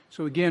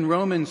So again,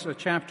 Romans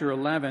chapter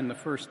 11, the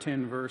first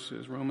 10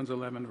 verses, Romans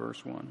 11,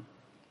 verse 1.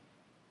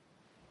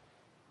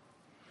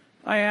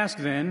 I ask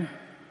then,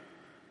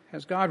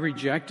 has God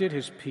rejected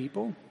his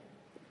people?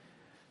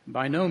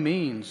 By no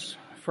means.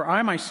 For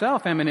I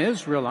myself am an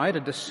Israelite,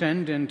 a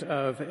descendant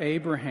of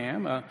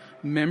Abraham, a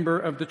member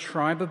of the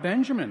tribe of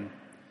Benjamin.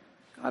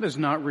 God has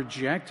not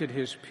rejected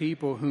his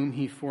people whom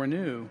he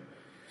foreknew.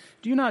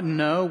 Do you not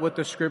know what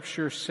the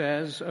Scripture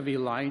says of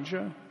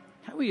Elijah?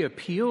 How he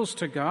appeals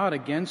to God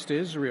against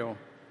Israel.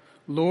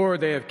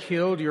 Lord, they have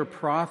killed your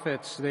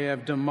prophets, they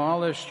have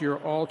demolished your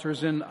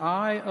altars, and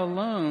I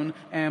alone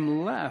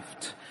am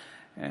left,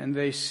 and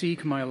they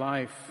seek my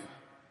life.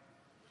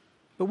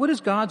 But what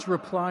is God's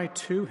reply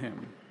to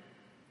him?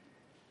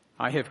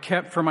 I have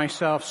kept for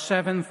myself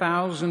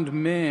 7,000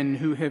 men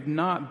who have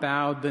not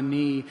bowed the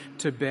knee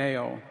to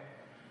Baal.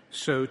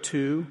 So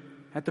too,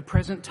 at the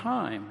present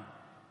time,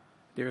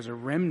 there is a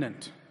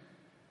remnant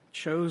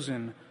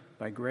chosen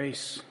by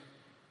grace.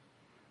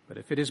 But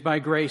if it is by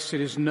grace,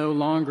 it is no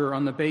longer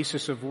on the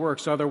basis of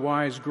works.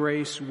 Otherwise,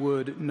 grace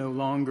would no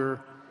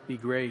longer be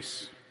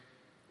grace.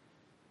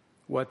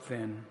 What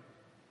then?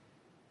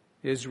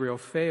 Israel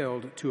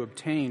failed to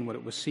obtain what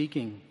it was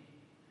seeking.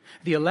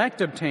 The elect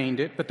obtained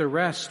it, but the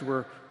rest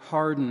were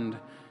hardened.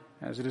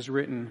 As it is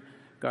written,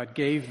 God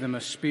gave them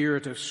a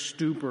spirit of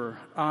stupor,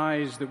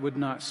 eyes that would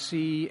not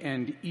see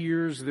and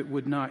ears that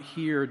would not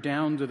hear,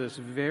 down to this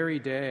very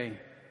day.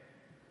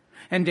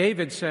 And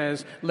David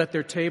says, let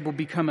their table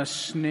become a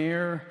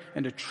snare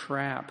and a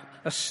trap,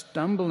 a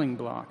stumbling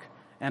block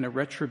and a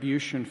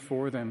retribution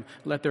for them.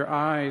 Let their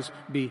eyes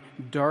be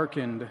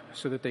darkened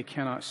so that they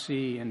cannot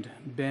see, and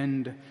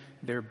bend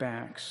their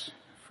backs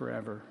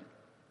forever.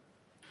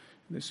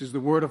 This is the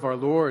word of our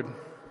Lord.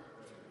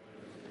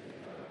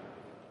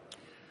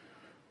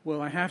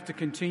 Well, I have to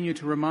continue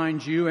to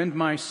remind you and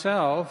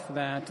myself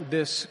that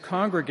this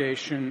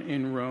congregation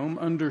in Rome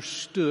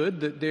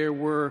understood that there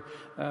were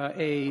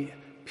a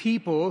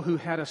people who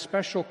had a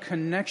special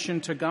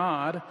connection to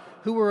God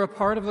who were a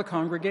part of the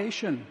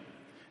congregation.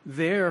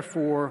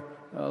 Therefore,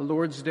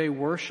 Lord's Day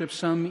worship,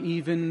 some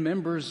even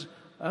members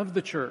of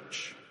the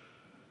church.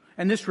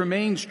 And this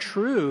remains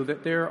true,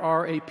 that there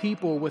are a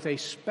people with a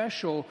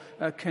special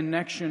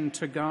connection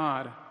to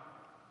God.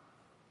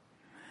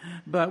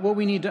 But what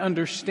we need to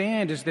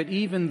understand is that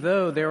even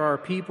though there are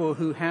people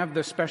who have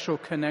the special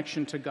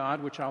connection to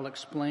God, which I'll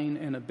explain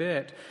in a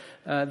bit,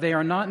 they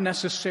are not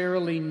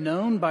necessarily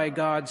known by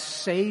God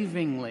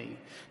savingly.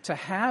 To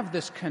have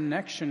this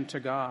connection to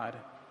God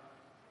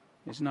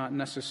is not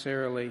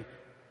necessarily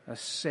a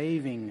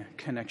saving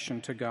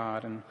connection to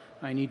God, and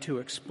I need to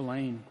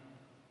explain.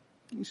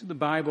 You see, the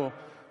Bible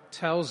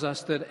tells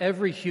us that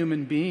every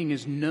human being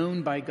is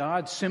known by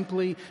God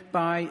simply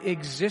by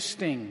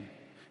existing.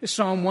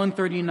 Psalm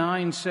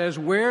 139 says,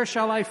 "Where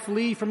shall I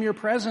flee from your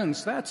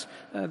presence?" That's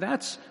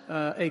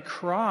a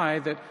cry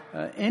that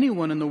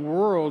anyone in the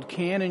world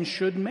can and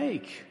should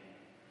make.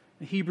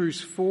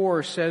 Hebrews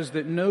 4 says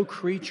that no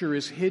creature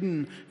is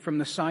hidden from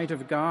the sight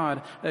of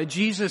God.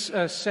 Jesus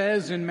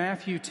says in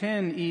Matthew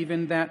 10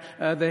 even that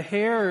the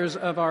hairs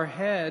of our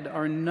head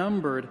are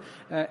numbered.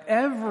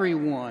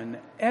 Everyone,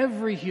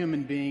 every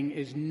human being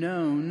is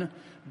known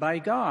by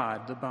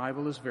God. The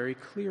Bible is very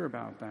clear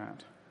about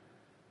that.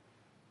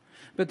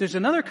 But there's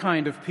another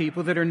kind of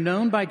people that are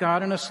known by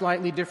God in a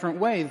slightly different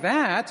way.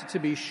 That, to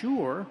be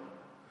sure,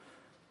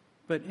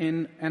 but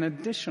in an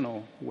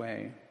additional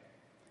way.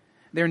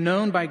 They're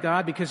known by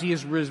God because He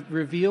has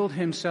revealed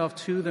Himself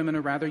to them in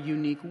a rather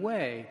unique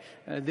way.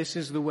 This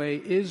is the way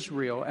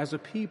Israel as a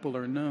people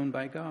are known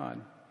by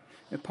God.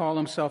 Paul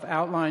himself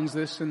outlines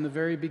this in the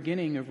very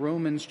beginning of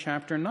Romans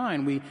chapter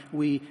 9.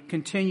 We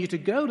continue to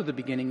go to the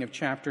beginning of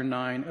chapter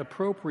 9,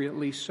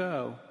 appropriately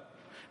so.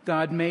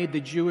 God made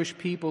the Jewish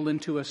people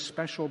into a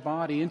special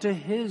body, into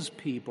His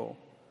people.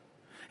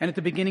 And at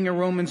the beginning of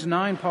Romans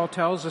 9, Paul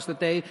tells us that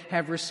they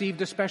have received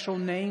a special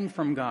name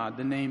from God,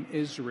 the name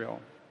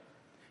Israel.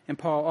 And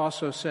Paul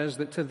also says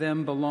that to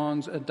them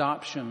belongs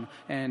adoption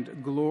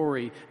and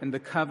glory and the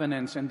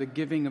covenants and the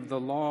giving of the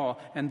law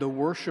and the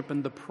worship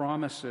and the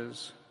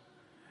promises.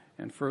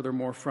 And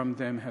furthermore, from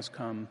them has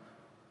come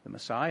the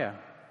Messiah.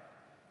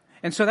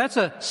 And so that's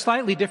a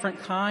slightly different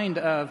kind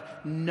of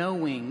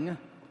knowing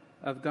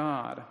of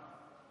God.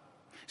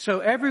 So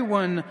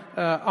everyone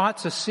ought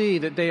to see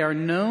that they are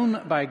known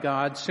by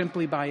God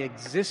simply by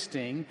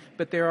existing,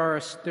 but there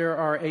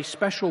are a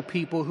special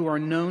people who are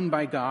known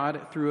by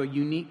God through a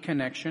unique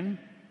connection.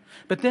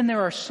 But then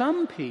there are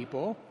some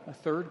people, a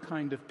third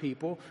kind of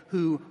people,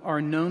 who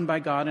are known by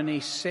God in a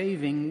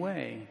saving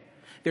way.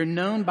 They're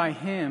known by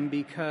Him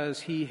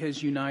because He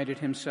has united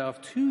Himself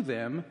to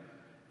them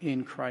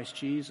in Christ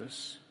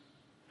Jesus.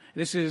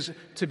 This is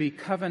to be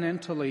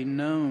covenantally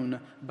known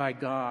by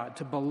God,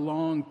 to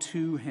belong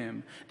to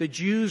Him. The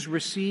Jews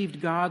received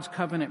God's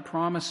covenant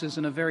promises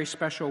in a very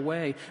special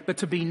way, but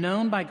to be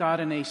known by God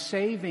in a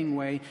saving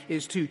way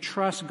is to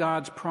trust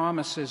God's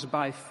promises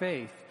by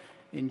faith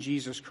in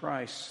Jesus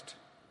Christ.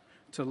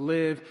 To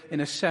live in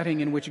a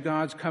setting in which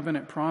God's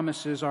covenant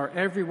promises are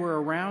everywhere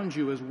around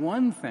you is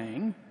one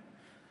thing,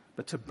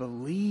 but to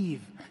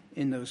believe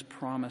in those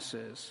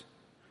promises,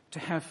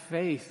 to have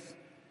faith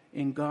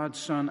in God's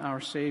Son,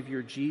 our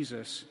Savior,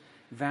 Jesus.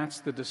 That's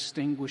the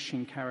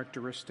distinguishing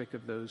characteristic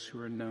of those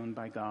who are known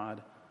by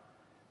God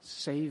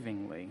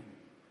savingly.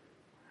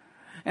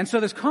 And so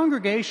this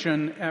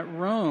congregation at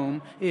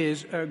Rome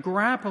is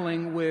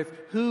grappling with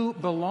who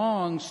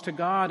belongs to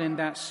God in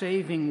that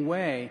saving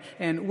way.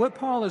 And what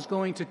Paul is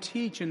going to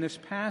teach in this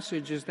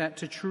passage is that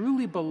to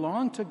truly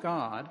belong to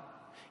God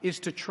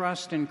is to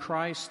trust in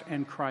Christ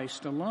and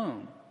Christ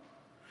alone.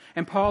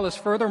 And Paul is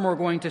furthermore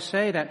going to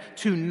say that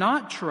to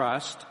not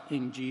trust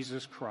in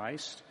Jesus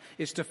Christ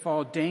is to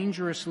fall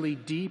dangerously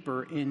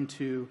deeper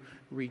into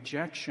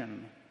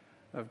rejection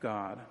of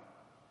God.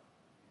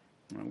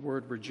 The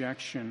word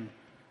rejection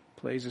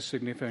plays a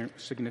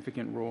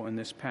significant role in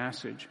this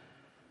passage.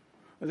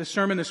 The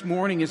sermon this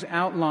morning is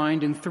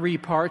outlined in 3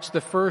 parts. The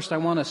first, I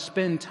want to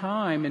spend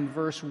time in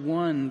verse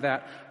 1,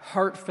 that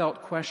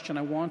heartfelt question.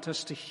 I want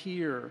us to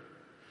hear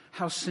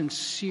how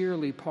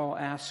sincerely Paul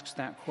asks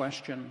that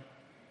question.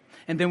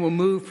 And then we'll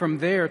move from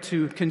there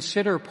to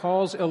consider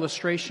Paul's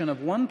illustration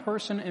of one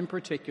person in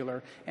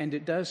particular, and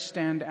it does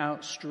stand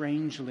out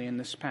strangely in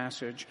this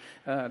passage.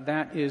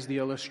 That is the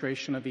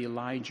illustration of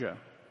Elijah.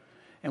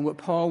 And what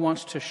Paul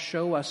wants to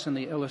show us in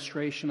the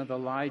illustration of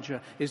Elijah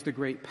is the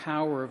great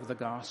power of the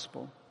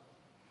gospel.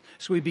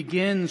 So he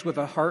begins with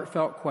a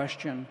heartfelt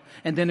question,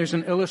 and then there's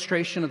an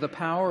illustration of the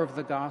power of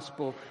the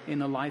gospel in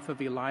the life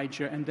of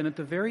Elijah. And then at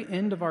the very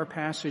end of our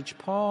passage,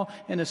 Paul,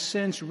 in a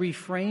sense,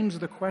 reframes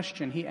the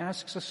question. He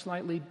asks a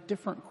slightly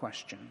different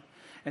question.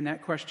 And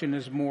that question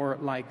is more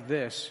like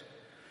this: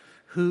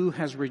 who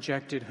has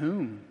rejected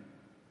whom?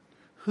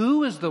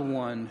 Who is the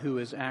one who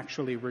is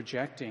actually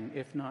rejecting,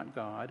 if not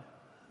God?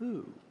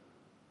 Who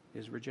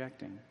is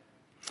rejecting?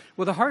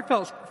 Well, the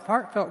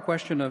heartfelt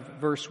question of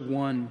verse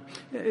 1,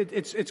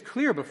 it's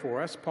clear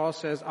before us. Paul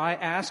says, I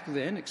ask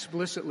then,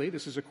 explicitly,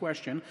 this is a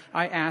question,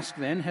 I ask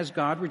then, has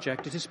God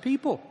rejected his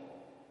people?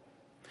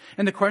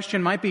 And the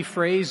question might be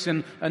phrased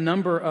in a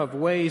number of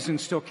ways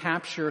and still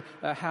capture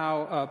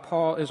how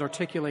Paul is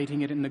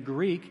articulating it in the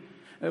Greek.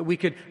 We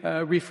could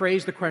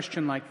rephrase the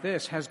question like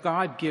this: has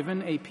God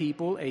given a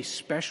people a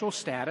special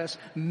status,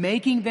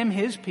 making them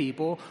his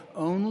people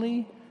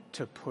only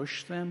to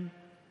push them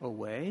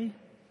away?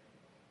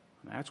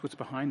 That's what's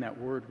behind that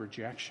word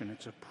rejection.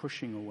 It's a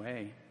pushing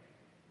away.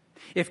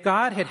 If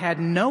God had had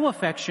no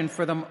affection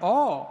for them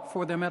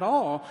at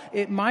all,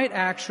 it might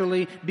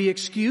actually be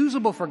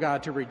excusable for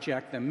God to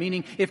reject them.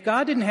 Meaning, if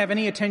God didn't have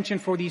any attention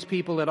for these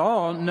people at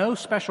all, no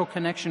special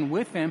connection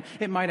with them,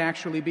 it might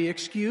actually be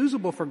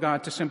excusable for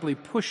God to simply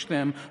push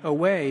them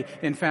away.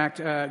 In fact,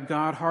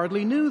 God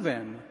hardly knew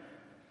them.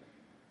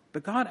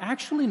 But God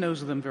actually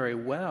knows them very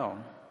well.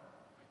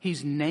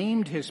 He's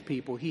named his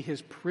people, he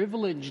has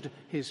privileged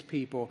his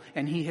people,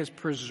 and he has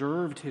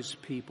preserved his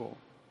people.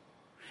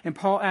 And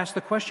Paul asked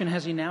the question,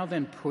 has he now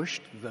then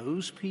pushed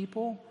those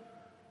people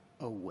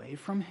away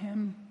from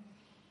him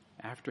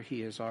after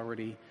he has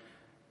already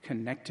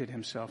connected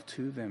himself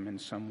to them in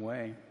some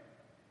way?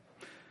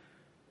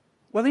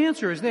 Well, the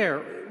answer is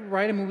there,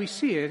 right? I mean, we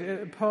see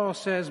it. Paul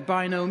says,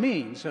 by no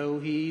means. So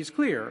he's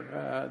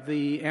clear.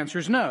 The answer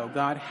is no.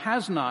 God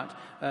has not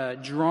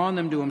drawn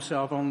them to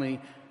himself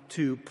only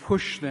to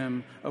push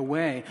them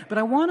away. But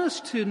I want us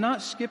to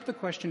not skip the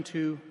question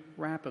too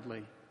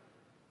rapidly.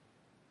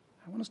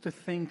 I want us to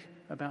think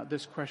about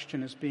this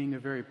question as being a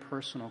very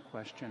personal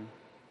question,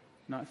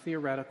 not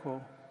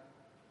theoretical,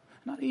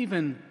 not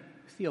even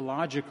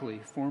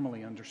theologically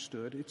formally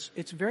understood.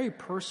 It's very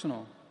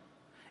personal.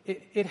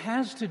 It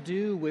has to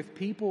do with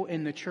people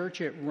in the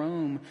church at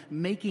Rome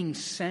making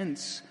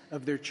sense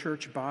of their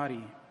church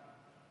body.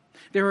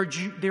 There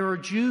are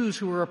Jews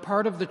who are a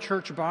part of the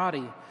church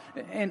body,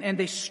 and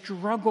they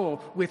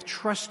struggle with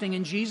trusting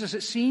in Jesus.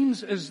 It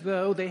seems as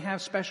though they have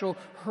special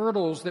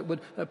hurdles that would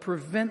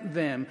prevent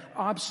them,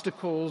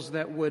 obstacles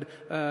that would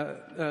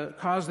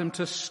cause them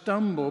to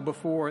stumble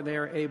before they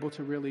are able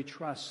to really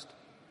trust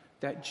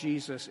that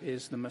Jesus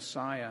is the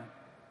Messiah.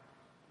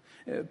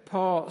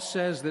 Paul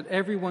says that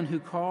everyone who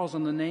calls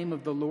on the name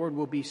of the Lord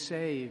will be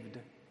saved.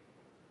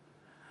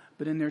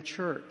 But in their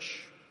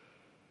church,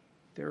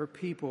 there are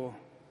people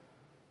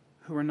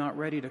who are not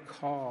ready to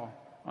call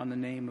on the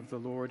name of the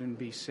Lord and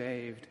be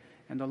saved.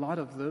 And a lot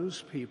of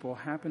those people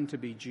happen to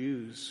be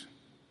Jews.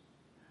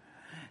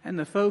 And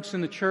the folks in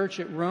the church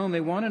at Rome,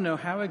 they want to know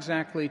how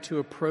exactly to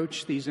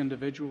approach these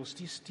individuals.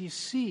 Do you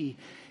see?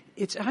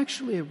 It's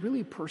actually a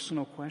really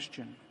personal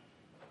question.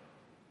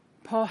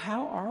 Paul,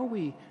 how are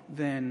we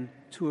then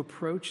to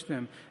approach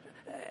them?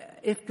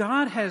 If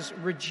God has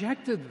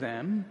rejected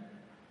them,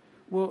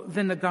 well,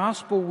 then the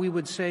gospel, we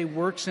would say,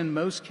 works in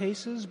most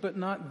cases, but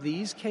not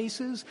these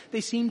cases. They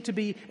seem to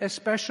be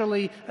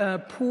especially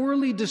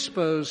poorly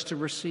disposed to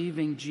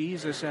receiving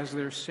Jesus as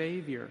their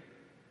Savior.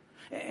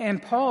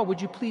 And Paul,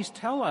 would you please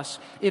tell us,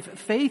 if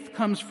faith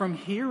comes from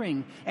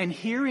hearing, and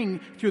hearing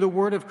through the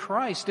word of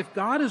Christ, if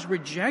God has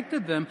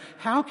rejected them,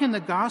 how can the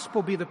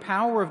gospel be the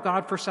power of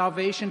God for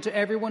salvation to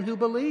everyone who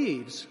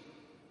believes?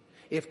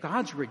 If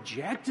God's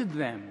rejected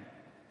them,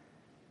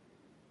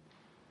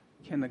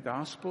 can the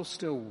gospel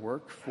still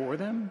work for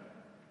them?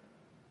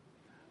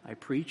 I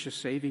preach a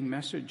saving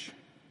message,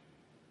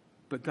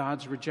 but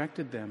God's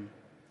rejected them.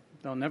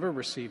 They'll never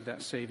receive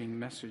that saving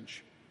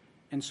message.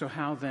 And so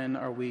how then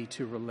are we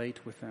to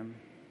relate with them?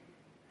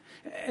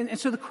 And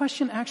so the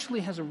question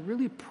actually has a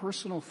really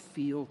personal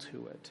feel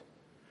to it.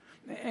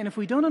 And if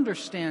we don't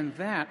understand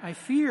that, I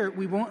fear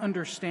we won't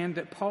understand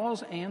that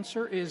Paul's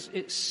answer is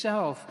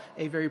itself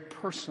a very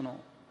personal,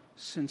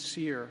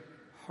 sincere,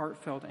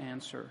 heartfelt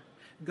answer.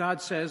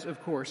 God says,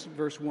 of course,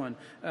 verse 1,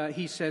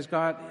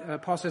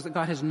 Paul says that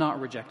God has not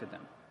rejected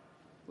them.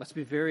 Let's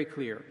be very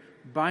clear.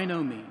 By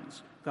no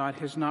means, God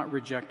has not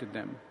rejected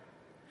them.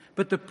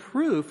 But the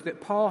proof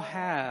that Paul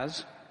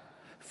has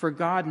for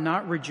God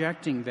not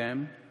rejecting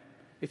them,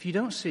 if you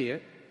don't see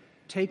it,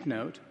 take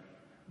note.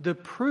 The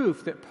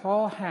proof that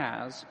Paul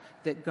has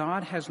that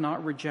God has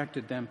not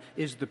rejected them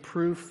is the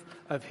proof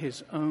of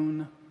his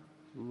own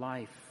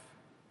life.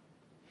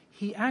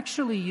 He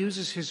actually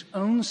uses his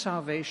own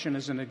salvation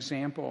as an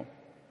example.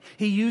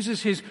 He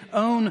uses his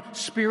own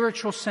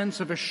spiritual sense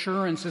of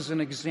assurance as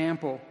an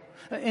example.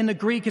 In the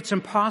Greek, it's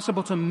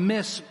impossible to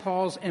miss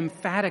Paul's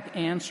emphatic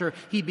answer.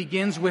 He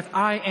begins with,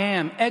 I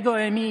am, ego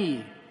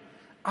eimi.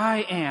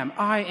 I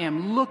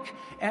am. Look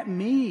at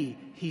me,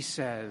 he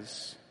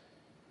says.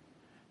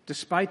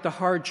 Despite the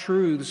hard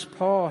truths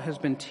Paul has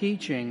been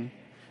teaching,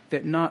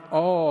 that not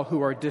all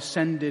who are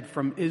descended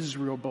from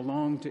Israel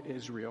belong to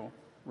Israel,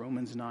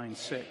 Romans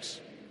 9:6.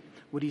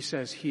 What he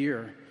says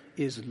here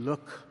is,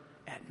 look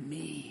at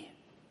me.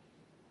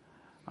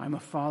 I'm a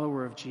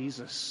follower of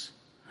Jesus.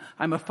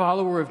 I'm a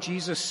follower of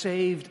Jesus,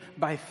 saved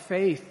by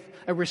faith,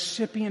 a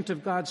recipient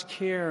of God's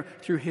care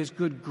through his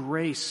good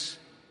grace.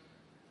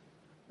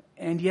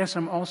 And yes,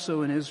 I'm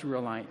also an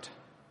Israelite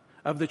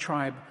of the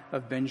tribe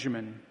of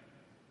Benjamin.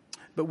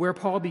 But where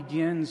Paul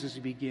begins is he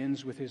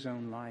begins with his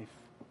own life.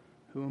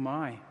 Who am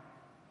I?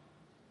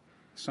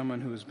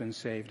 Someone who has been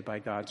saved by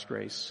God's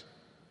grace,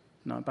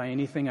 not by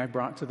anything I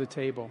brought to the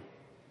table,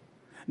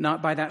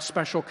 not by that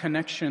special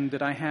connection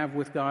that I have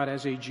with God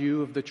as a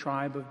Jew of the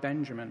tribe of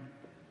Benjamin.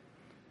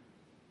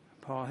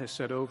 Paul has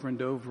said over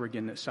and over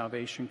again that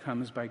salvation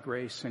comes by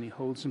grace, and he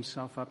holds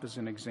himself up as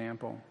an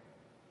example.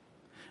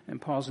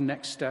 And Paul's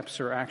next steps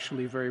are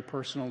actually very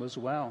personal as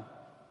well.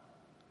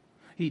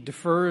 He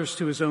defers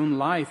to his own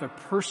life, a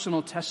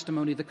personal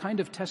testimony, the kind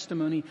of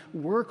testimony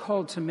we're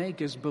called to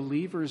make as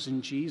believers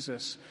in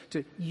Jesus,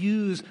 to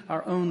use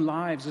our own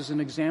lives as an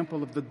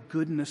example of the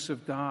goodness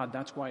of God.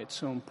 That's why it's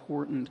so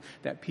important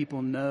that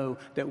people know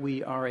that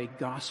we are a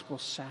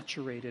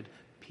gospel-saturated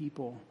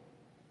people.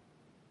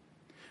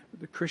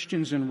 The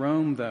Christians in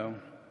Rome, though,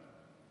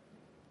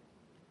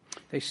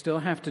 they still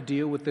have to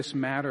deal with this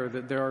matter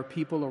that there are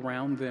people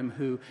around them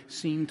who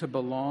seem to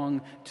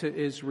belong to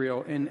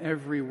Israel in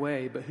every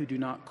way, but who do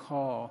not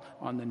call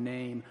on the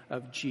name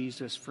of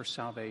Jesus for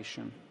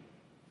salvation.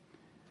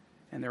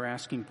 And they're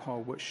asking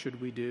Paul, what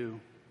should we do?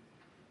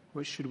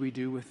 What should we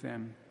do with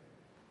them?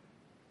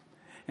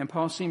 And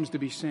Paul seems to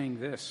be saying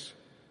this: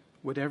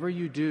 whatever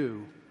you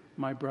do,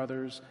 my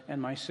brothers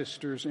and my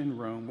sisters in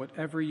Rome,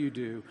 whatever you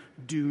do,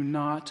 do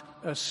not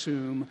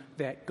assume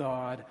that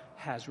God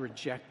has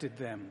rejected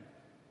them.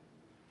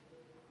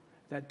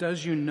 That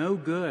does you no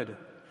good.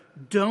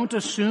 Don't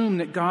assume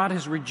that God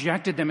has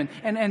rejected them.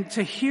 And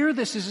to hear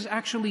this is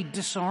actually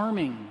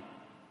disarming.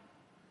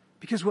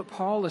 Because what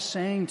Paul is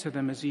saying to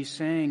them is he's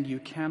saying you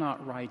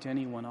cannot write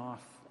anyone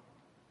off.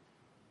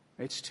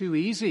 It's too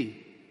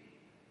easy.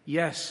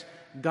 Yes,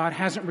 God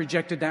hasn't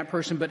rejected that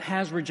person, but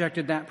has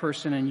rejected that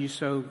person, and you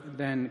so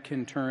then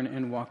can turn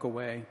and walk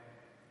away.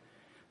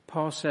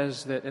 Paul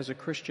says that as a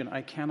Christian,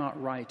 I cannot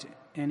write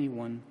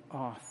anyone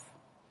off.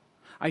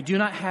 I do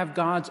not have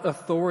God's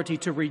authority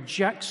to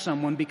reject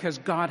someone because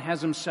God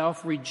has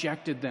himself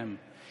rejected them.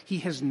 He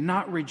has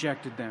not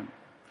rejected them.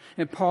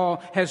 And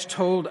Paul has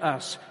told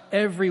us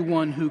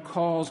everyone who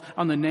calls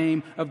on the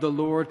name of the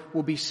Lord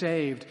will be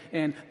saved.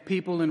 And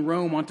people in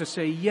Rome want to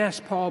say, yes,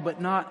 Paul,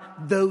 but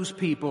not those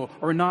people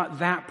or not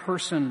that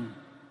person.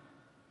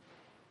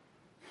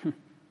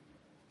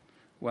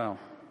 Well,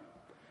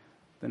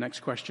 the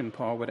next question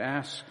Paul would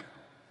ask,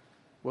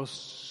 well,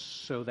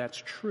 so that's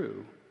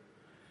true.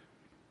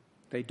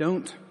 They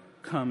don't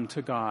come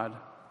to God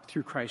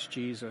through Christ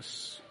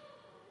Jesus.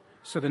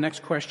 So the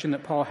next question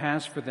that Paul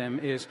has for them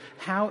is,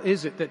 how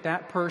is it that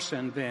that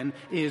person then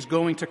is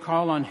going to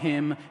call on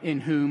him in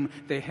whom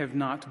they have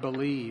not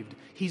believed?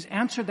 He's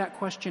answered that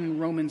question in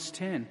Romans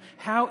 10.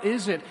 How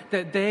is it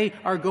that they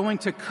are going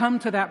to come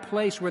to that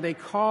place where they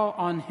call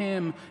on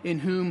him in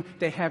whom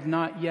they have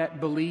not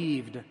yet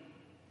believed?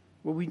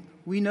 Well,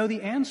 we know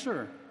the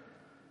answer.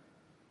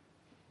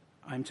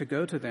 I'm to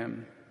go to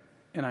them,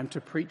 and I'm to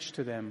preach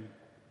to them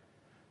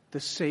the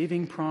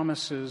saving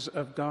promises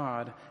of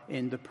God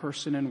in the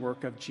person and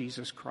work of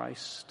Jesus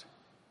Christ.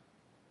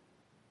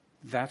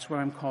 That's what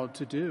I'm called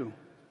to do.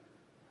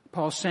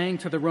 Paul's saying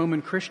to the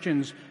Roman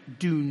Christians,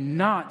 do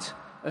not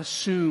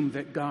assume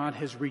that God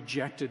has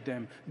rejected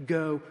them.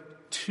 Go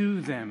to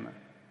them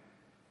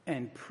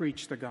and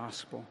preach the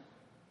gospel.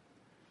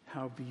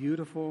 How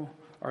beautiful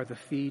are the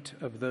feet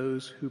of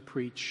those who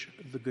preach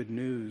the good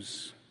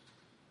news.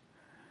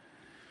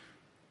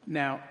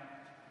 Now,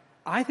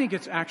 I think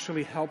it's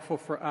actually helpful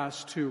for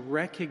us to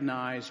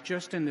recognize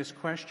just in this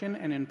question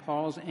and in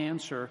Paul's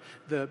answer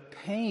the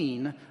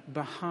pain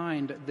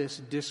behind this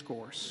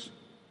discourse.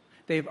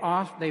 They've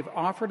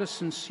offered a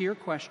sincere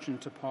question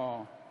to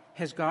Paul.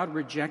 Has God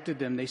rejected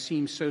them? They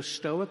seem so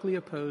stoically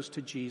opposed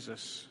to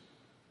Jesus.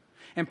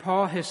 And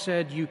Paul has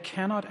said, you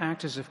cannot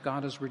act as if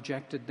God has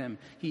rejected them.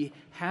 He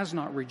has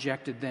not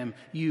rejected them.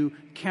 You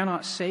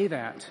cannot say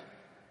that.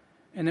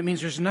 And that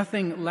means there's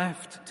nothing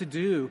left to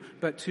do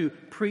but to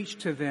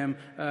preach to them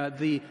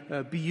the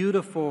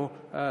beautiful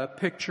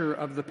picture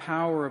of the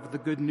power of the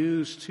good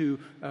news to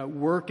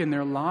work in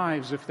their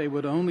lives if they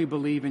would only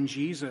believe in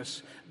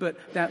Jesus. But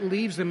that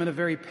leaves them in a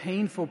very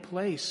painful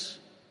place.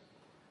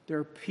 There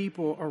are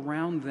people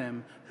around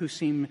them who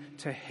seem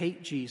to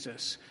hate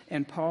Jesus.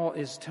 And Paul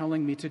is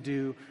telling me to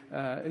do,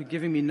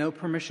 giving me no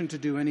permission to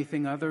do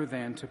anything other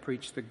than to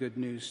preach the good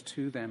news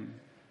to them.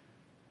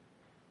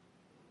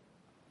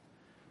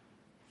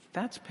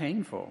 That's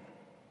painful.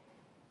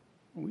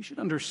 We should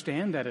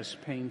understand that as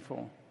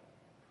painful.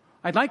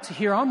 I'd like to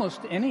hear almost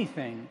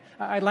anything.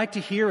 I'd like to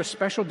hear a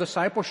special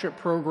discipleship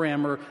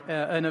program or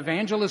an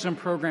evangelism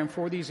program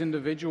for these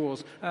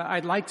individuals.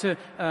 I'd like to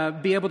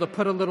be able to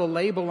put a little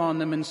label on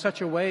them in such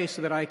a way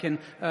so that I can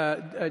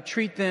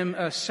treat them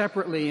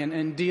separately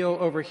and deal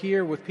over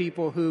here with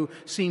people who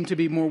seem to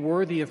be more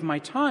worthy of my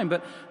time.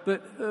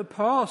 But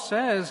Paul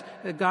says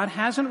that God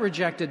hasn't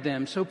rejected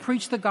them, so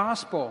preach the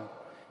gospel.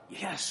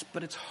 Yes,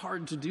 but it's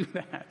hard to do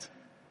that.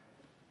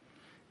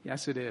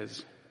 Yes, it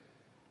is.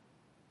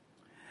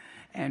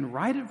 And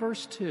right at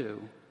verse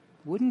 2,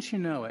 wouldn't you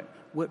know it,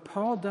 what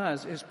Paul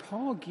does is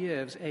Paul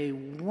gives a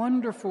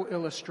wonderful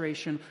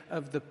illustration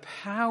of the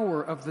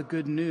power of the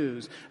good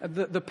news,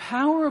 the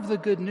power of the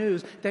good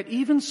news that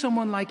even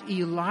someone like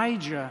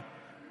Elijah,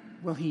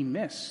 well, he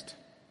missed.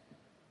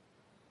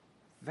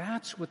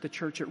 That's what the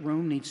church at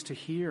Rome needs to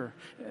hear.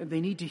 They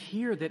need to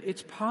hear that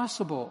it's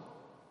possible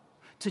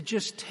to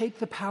just take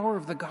the power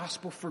of the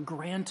gospel for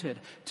granted,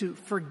 to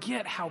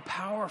forget how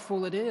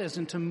powerful it is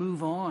and to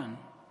move on.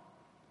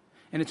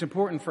 And it's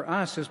important for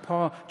us as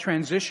Paul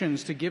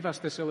transitions to give us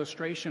this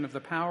illustration of the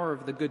power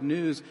of the good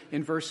news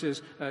in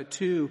verses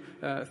 2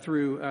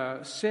 through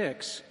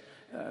 6.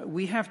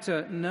 We have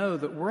to know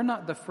that we're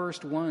not the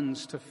first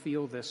ones to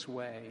feel this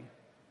way.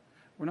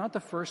 We're not the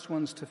first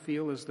ones to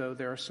feel as though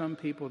there are some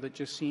people that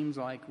just seems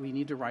like we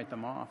need to write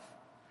them off.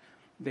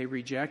 They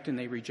reject and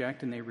they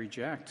reject and they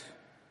reject.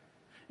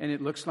 And it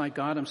looks like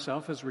God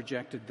himself has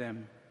rejected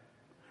them.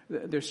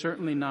 They're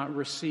certainly not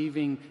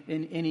receiving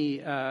any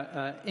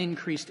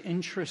increased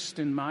interest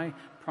in my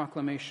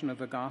proclamation of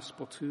the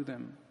gospel to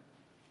them.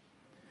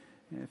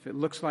 If it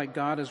looks like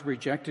God has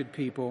rejected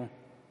people,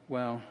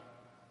 well,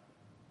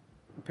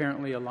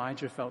 apparently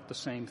Elijah felt the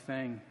same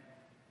thing.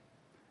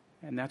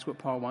 And that's what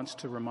Paul wants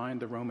to remind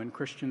the Roman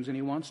Christians, and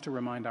he wants to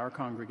remind our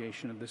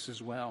congregation of this as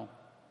well.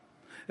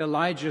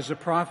 Elijah is a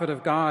prophet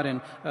of God,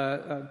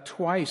 and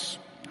twice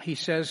he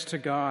says to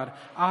God,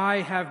 I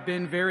have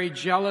been very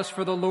jealous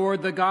for the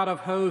Lord, the God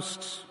of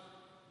hosts.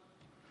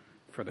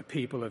 For the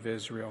people of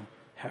Israel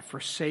have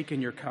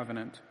forsaken your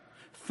covenant,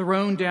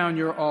 thrown down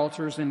your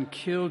altars, and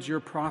killed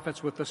your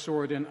prophets with the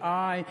sword. And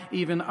I,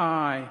 even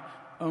I,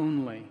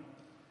 only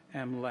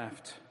am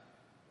left.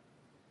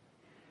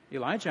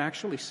 Elijah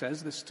actually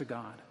says this to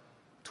God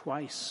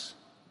twice.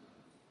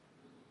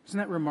 Isn't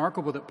that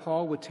remarkable that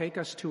Paul would take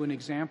us to an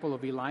example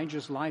of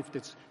Elijah's life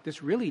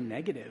that's really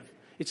negative?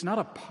 It's not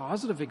a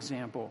positive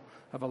example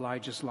of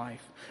Elijah's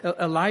life.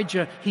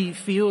 Elijah, he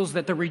feels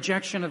that the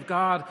rejection of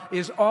God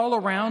is all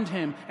around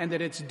him and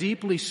that it's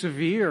deeply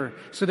severe,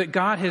 so that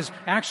God has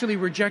actually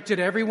rejected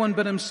everyone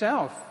but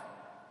himself.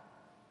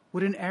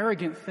 What an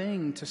arrogant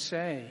thing to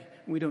say.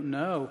 We don't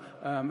know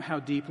how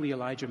deeply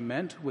Elijah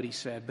meant what he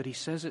said, but he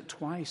says it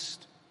twice.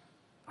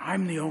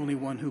 I'm the only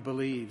one who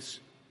believes.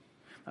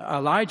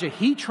 Elijah,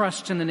 he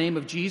trusts in the name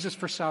of Jesus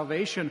for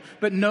salvation,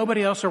 but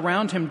nobody else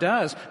around him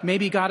does.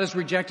 Maybe God has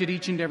rejected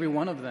each and every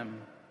one of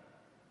them.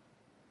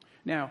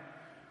 Now,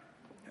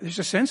 there's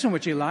a sense in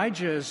which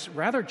Elijah is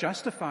rather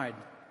justified.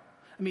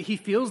 I mean, he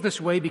feels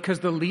this way because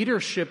the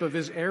leadership of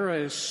his era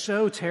is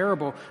so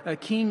terrible.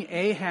 King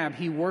Ahab,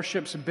 he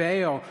worships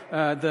Baal,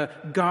 the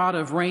god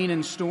of rain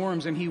and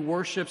storms, and he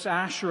worships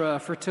Asherah, a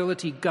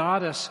fertility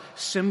goddess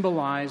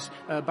symbolized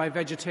by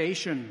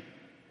vegetation.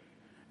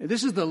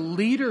 This is the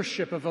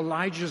leadership of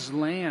Elijah's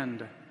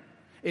land.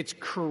 It's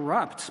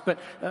corrupt, but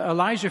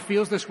Elijah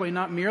feels this way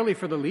not merely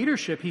for the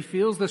leadership. He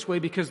feels this way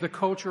because the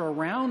culture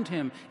around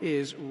him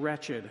is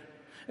wretched.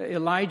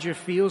 Elijah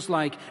feels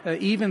like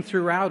even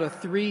throughout a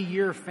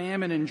 3-year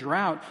famine and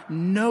drought,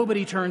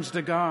 nobody turns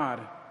to God.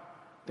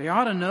 They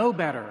ought to know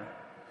better.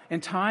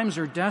 And times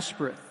are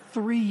desperate.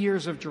 3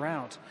 years of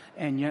drought,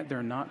 and yet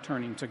they're not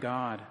turning to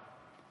God.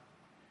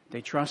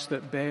 They trust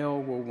that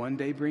Baal will one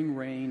day bring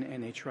rain,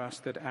 and they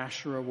trust that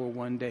Asherah will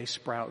one day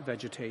sprout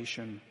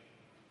vegetation.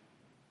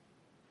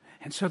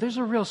 And so there's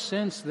a real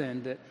sense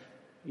then that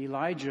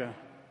Elijah,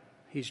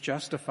 he's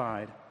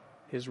justified.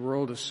 His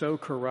world is so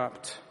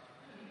corrupt.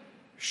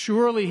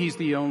 Surely he's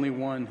the only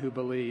one who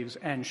believes,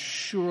 and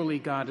surely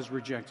God has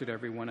rejected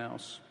everyone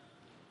else.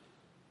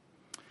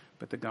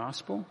 But the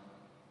gospel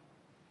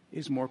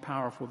is more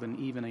powerful than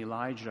even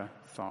Elijah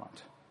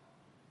thought.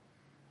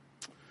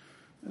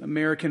 An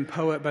American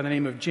poet by the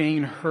name of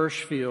Jane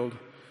Hirshfield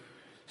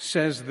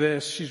says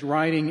this. She's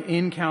writing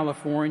in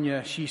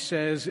California. She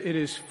says, "It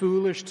is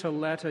foolish to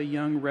let a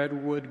young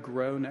redwood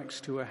grow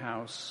next to a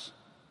house."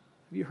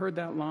 Have you heard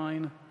that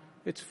line?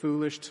 It's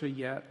foolish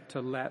to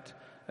let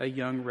a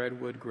young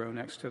redwood grow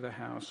next to the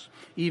house.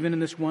 Even in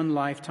this one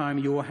lifetime,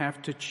 you will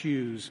have to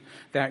choose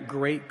that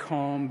great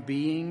calm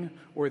being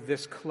or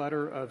this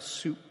clutter of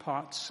soup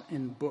pots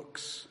and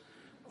books.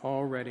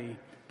 Already,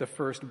 the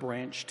first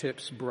branch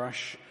tips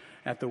brush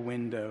at the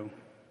window.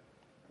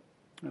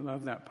 I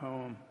love that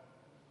poem.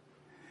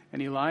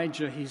 And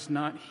Elijah, he's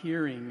not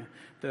hearing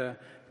the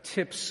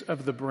tips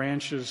of the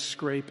branches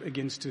scrape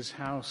against his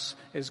house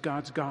as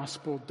God's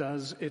gospel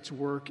does its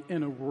work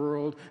in a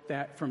world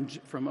that,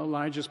 from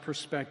Elijah's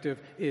perspective,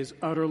 is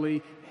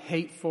utterly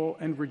hateful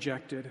and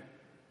rejected.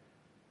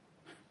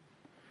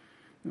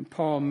 And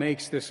Paul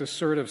makes this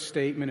assertive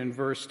statement in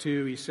verse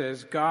 2. He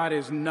says, God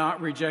has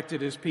not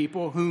rejected his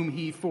people whom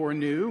he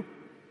foreknew.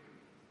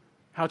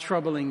 How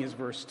troubling is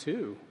verse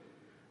 2?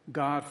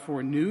 God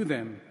foreknew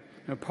them.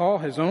 Now, Paul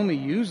has only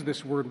used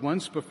this word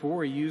once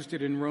before. He used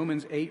it in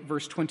Romans 8,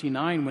 verse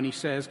 29, when he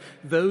says,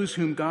 those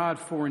whom God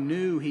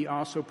foreknew, he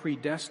also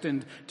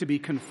predestined to be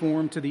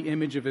conformed to the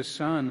image of his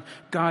Son.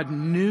 God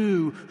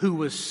knew who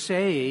was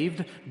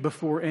saved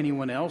before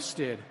anyone else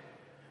did.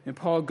 And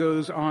Paul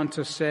goes on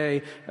to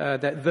say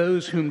that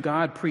those whom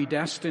God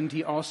predestined,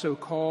 he also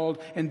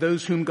called, and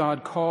those whom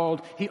God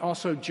called, he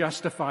also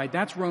justified.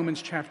 That's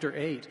Romans chapter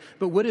 8.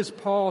 But what is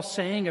Paul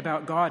saying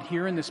about God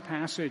here in this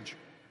passage?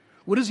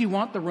 What does he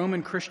want the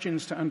Roman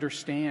Christians to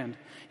understand?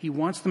 He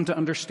wants them to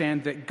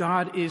understand that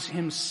God is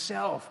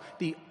himself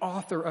the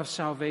author of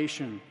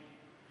salvation,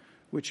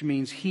 which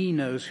means he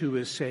knows who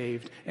is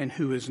saved and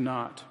who is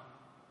not.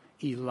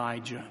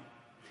 Elijah.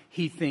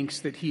 He thinks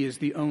that he is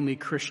the only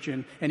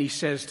Christian, and he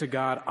says to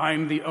God,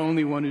 I'm the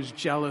only one who's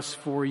jealous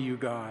for you,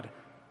 God.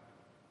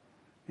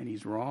 And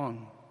he's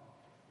wrong.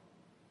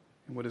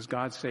 And what does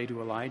God say to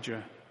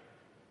Elijah?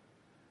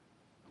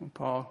 Well,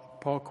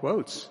 Paul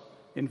quotes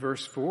in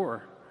verse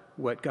 4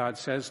 what God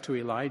says to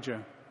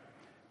Elijah.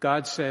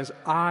 God says,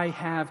 I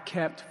have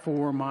kept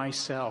for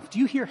myself. Do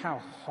you hear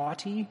how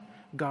haughty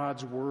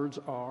God's words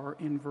are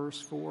in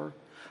verse 4?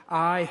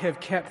 I have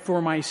kept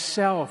for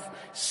myself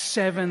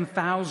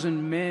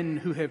 7,000 men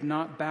who have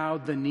not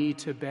bowed the knee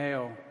to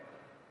Baal.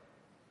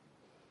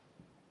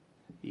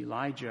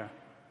 Elijah,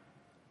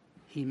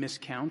 he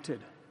miscounted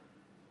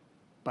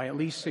by at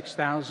least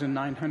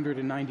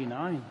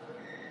 6,999.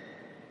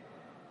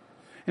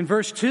 In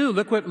verse 2,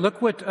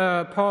 look what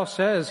Paul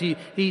says.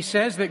 He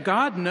says that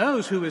God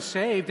knows who is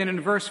saved. And in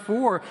verse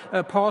 4,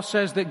 Paul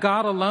says that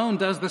God alone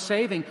does the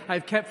saving.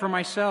 I've kept for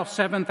myself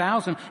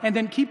 7,000. And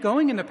then keep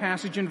going in the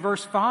passage in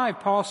verse 5.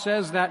 Paul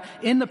says that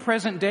in the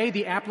present day,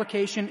 the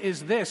application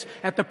is this.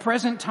 At the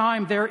present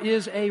time, there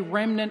is a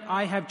remnant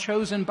I have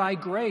chosen by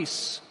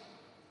grace.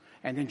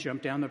 And then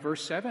jump down to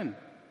verse 7.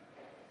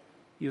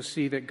 You'll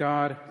see that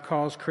God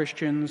calls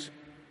Christians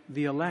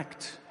the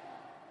elect.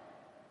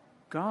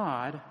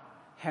 God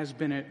has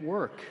been at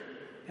work,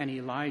 and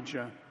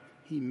Elijah,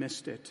 he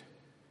missed it.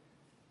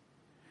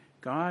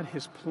 God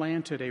has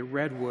planted a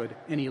redwood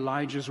in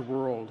Elijah's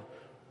world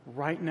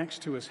right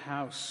next to his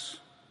house,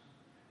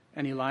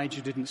 and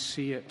Elijah didn't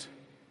see it,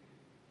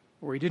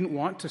 or he didn't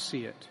want to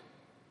see it.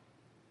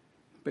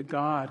 But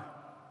God,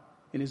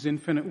 in his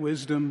infinite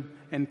wisdom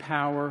and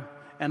power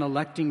and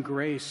electing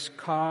grace,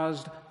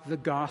 caused the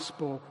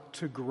gospel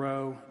to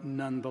grow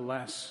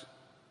nonetheless.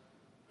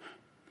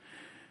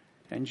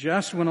 And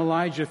just when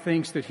Elijah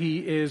thinks that he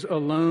is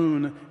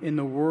alone in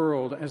the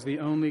world as the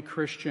only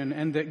Christian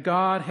and that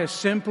God has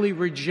simply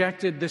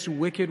rejected this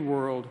wicked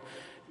world,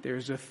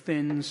 there's a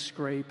thin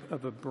scrape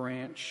of a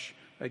branch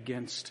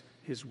against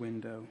his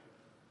window.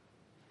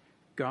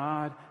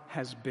 God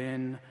has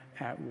been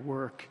at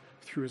work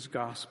through his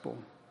gospel.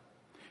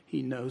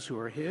 He knows who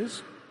are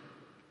his,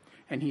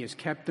 and he has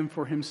kept them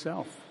for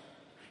himself.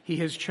 He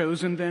has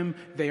chosen them.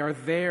 They are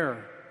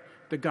there.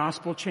 The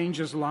gospel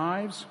changes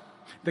lives.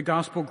 The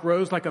gospel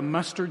grows like a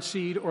mustard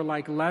seed or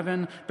like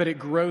leaven, but it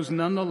grows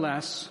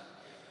nonetheless,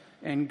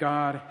 and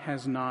God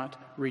has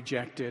not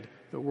rejected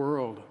the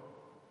world.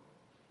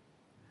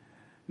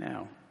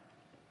 Now,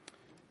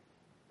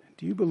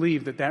 do you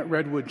believe that that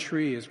redwood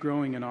tree is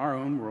growing in our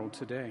own world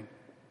today?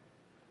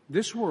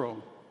 This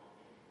world,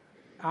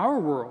 our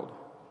world.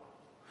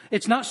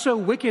 It's not so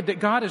wicked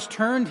that God has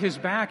turned his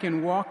back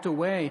and walked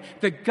away.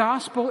 The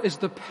gospel is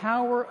the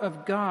power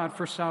of God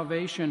for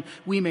salvation.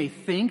 We may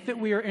think that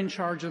we are in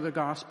charge of the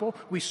gospel.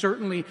 We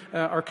certainly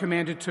are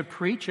commanded to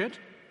preach it.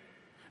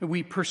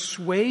 We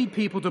persuade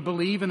people to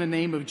believe in the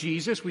name of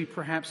Jesus. We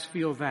perhaps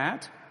feel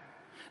that.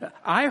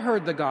 I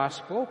heard the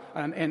gospel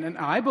and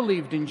I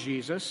believed in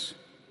Jesus.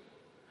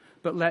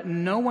 But let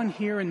no one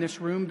here in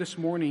this room this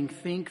morning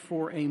think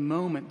for a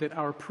moment that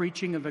our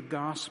preaching of the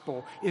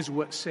gospel is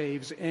what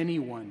saves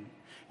anyone.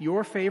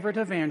 Your favorite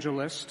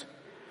evangelist,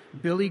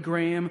 Billy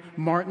Graham,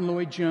 Martin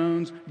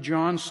Lloyd-Jones,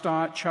 John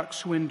Stott, Chuck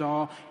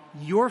Swindoll,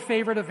 your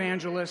favorite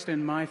evangelist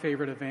and my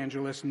favorite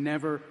evangelist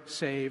never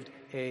saved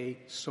a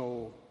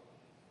soul.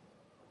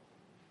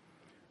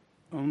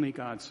 Only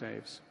God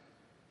saves.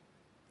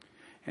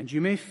 And you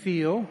may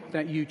feel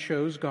that you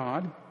chose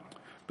God,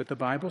 but the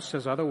Bible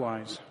says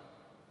otherwise.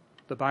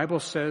 The Bible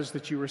says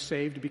that you were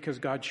saved because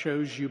God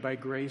chose you by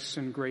grace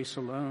and grace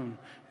alone.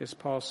 As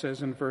Paul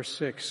says in verse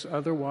 6,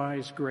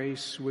 otherwise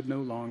grace would no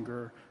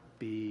longer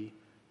be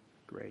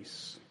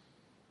grace.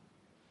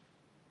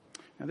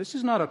 Now, this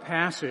is not a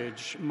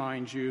passage,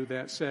 mind you,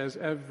 that says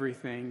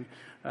everything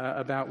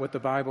about what the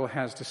Bible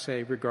has to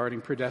say regarding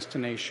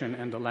predestination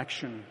and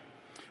election.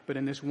 But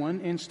in this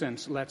one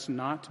instance, let's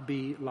not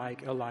be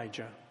like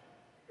Elijah.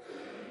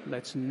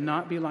 Let's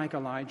not be like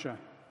Elijah.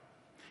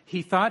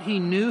 He thought he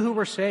knew who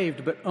were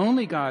saved, but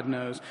only God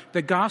knows.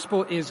 The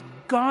gospel is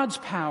God's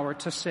power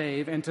to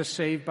save and to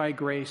save by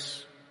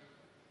grace.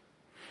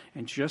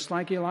 And just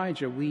like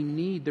Elijah, we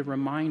need the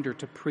reminder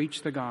to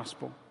preach the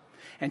gospel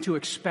and to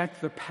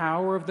expect the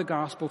power of the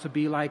gospel to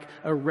be like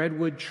a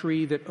redwood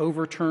tree that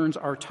overturns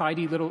our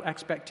tidy little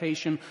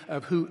expectation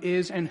of who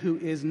is and who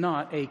is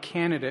not a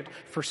candidate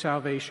for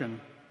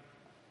salvation.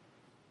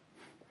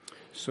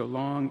 So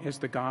long as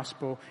the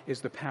gospel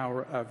is the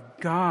power of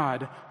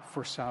God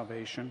for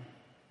salvation,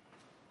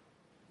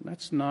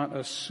 let's not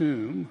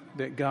assume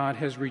that God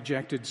has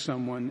rejected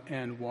someone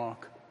and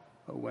walk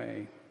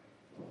away.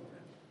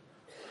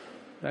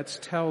 Let's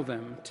tell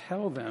them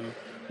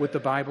what the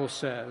Bible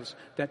says,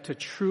 that to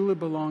truly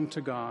belong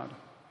to God,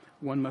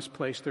 one must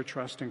place their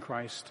trust in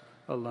Christ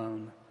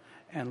alone.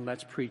 And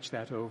let's preach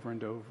that over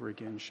and over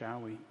again, shall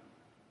we?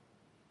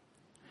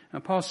 Now,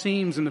 Paul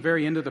seems in the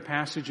very end of the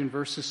passage in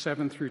verses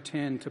 7 through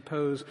 10 to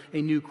pose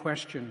a new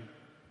question.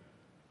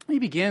 He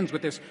begins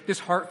with this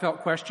heartfelt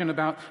question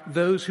about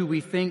those who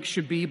we think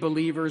should be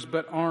believers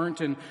but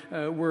aren't, and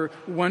we're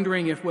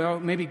wondering if, well,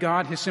 maybe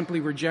God has simply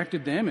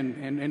rejected them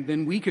and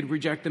then we could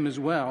reject them as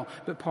well.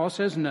 But Paul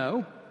says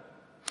no.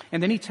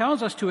 And then he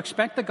tells us to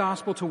expect the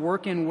gospel to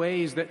work in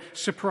ways that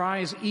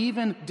surprise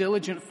even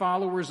diligent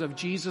followers of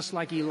Jesus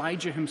like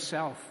Elijah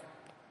himself.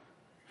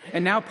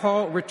 And now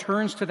Paul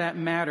returns to that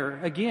matter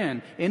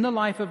again in the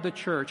life of the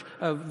church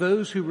of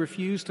those who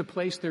refuse to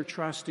place their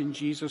trust in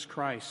Jesus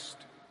Christ.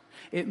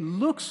 It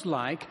looks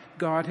like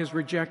God has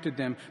rejected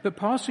them, but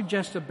Paul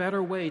suggests a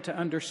better way to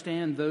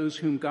understand those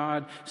whom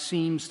God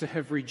seems to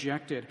have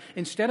rejected.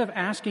 Instead of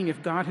asking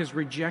if God has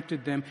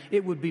rejected them,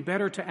 it would be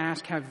better to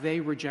ask, have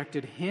they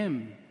rejected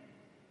him?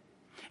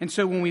 And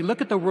so when we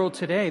look at the world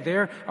today,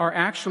 there are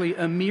actually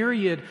a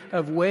myriad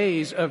of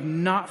ways of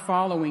not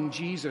following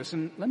Jesus.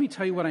 And let me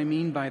tell you what I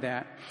mean by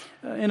that.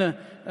 In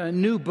a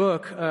new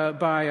book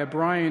by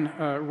Brian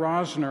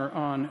Rosner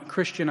on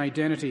Christian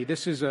identity,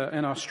 this is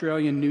an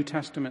Australian New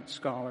Testament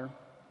scholar.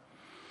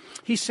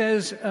 He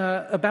says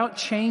about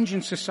change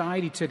in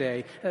society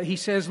today, he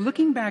says,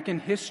 looking back in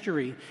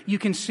history, you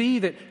can see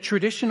that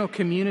traditional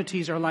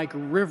communities are like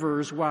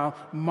rivers while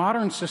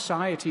modern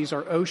societies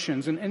are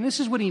oceans. And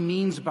this is what he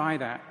means by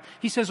that.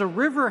 He says a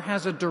river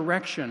has a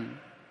direction,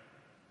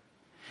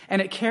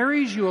 and it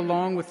carries you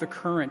along with the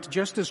current,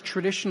 just as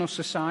traditional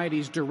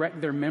societies direct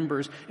their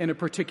members in a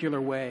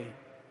particular way.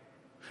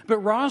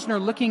 But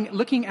Rosner,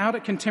 looking out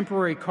at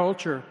contemporary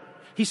culture,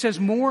 he says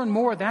more and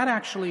more that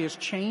actually is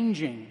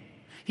changing.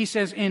 He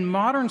says in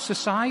modern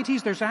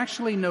societies, there's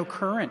actually no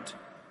current.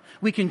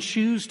 We can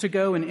choose to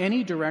go in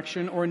any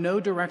direction or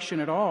no direction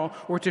at all,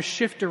 or to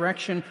shift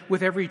direction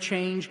with every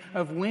change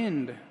of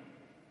wind.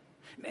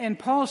 And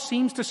Paul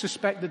seems to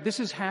suspect that this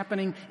is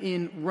happening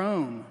in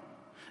Rome.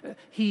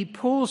 He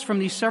pulls from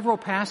these several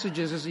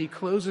passages as he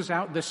closes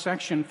out this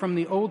section from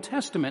the Old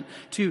Testament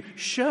to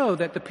show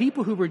that the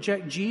people who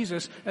reject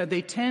Jesus,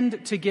 they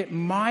tend to get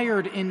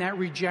mired in that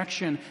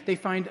rejection. They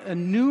find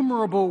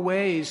innumerable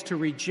ways to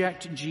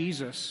reject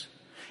Jesus.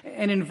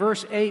 And in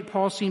verse 8,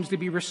 Paul seems to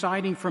be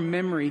reciting from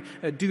memory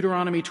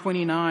Deuteronomy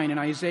 29 and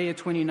Isaiah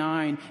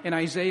 29 and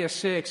Isaiah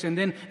 6. And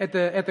then at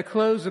the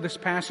close of this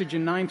passage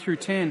in 9 through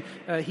 10,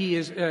 he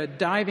is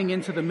diving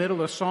into the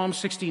middle of Psalm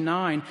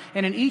 69.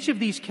 And in each of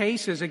these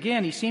cases,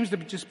 again, he seems to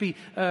just be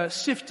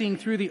sifting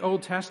through the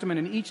Old Testament.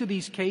 In each of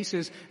these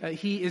cases,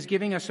 he is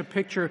giving us a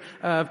picture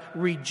of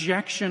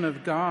rejection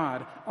of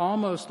God,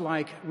 almost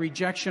like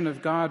rejection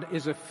of God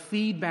is a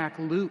feedback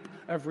loop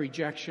of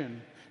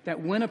rejection. That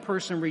when a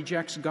person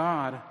rejects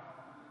God,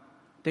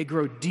 they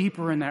grow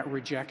deeper in that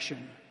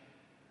rejection.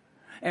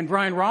 And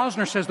Brian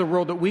Rosner says the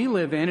world that we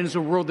live in is a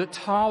world that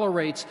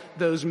tolerates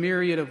those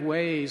myriad of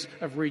ways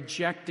of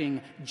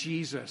rejecting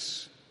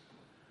Jesus.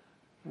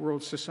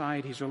 World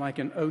societies are like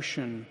an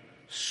ocean.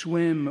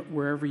 Swim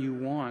wherever you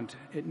want.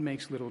 It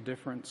makes little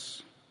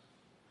difference.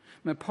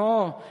 Now,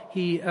 Paul,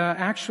 he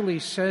actually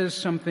says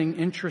something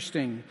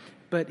interesting,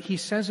 but he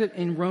says it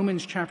in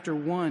Romans chapter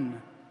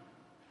 1.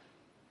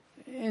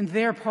 And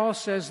there Paul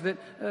says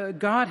that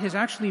God has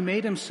actually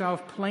made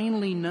himself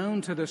plainly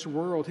known to this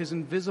world. His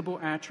invisible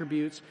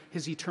attributes,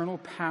 his eternal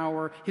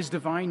power, his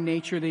divine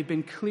nature, they've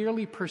been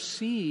clearly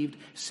perceived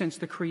since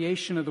the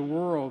creation of the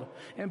world.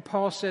 And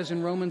Paul says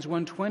in Romans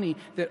 1:20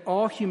 that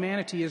all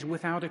humanity is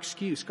without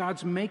excuse.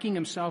 God's making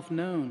himself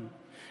known.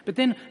 But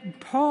then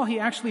Paul, he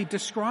actually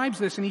describes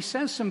this, and he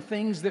says some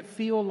things that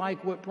feel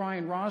like what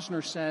Brian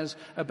Rosner says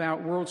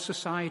about world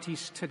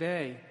societies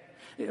today.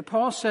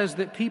 Paul says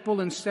that people,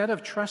 instead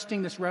of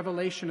trusting this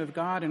revelation of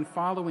God and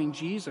following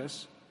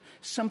Jesus,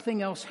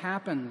 something else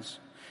happens.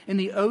 In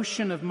the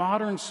ocean of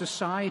modern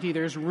society,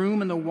 there's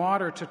room in the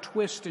water to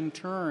twist and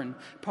turn.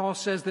 Paul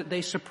says that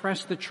they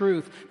suppress the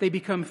truth. They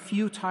become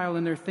futile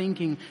in their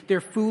thinking.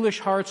 Their foolish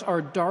hearts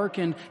are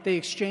darkened. They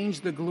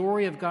exchange the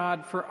glory of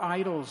God for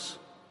idols.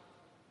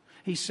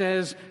 He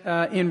says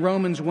in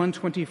Romans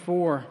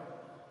 1:24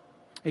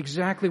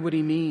 exactly what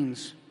he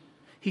means.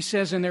 He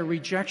says in their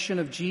rejection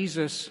of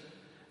Jesus,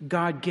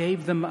 God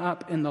gave them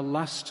up in the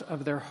lust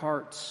of their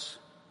hearts.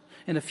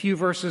 And a few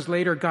verses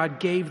later, God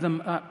gave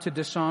them up to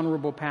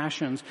dishonorable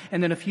passions.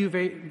 And then a few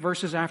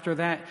verses after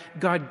that,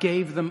 God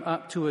gave them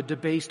up to a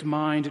debased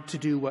mind to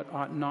do what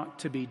ought not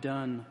to be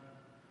done.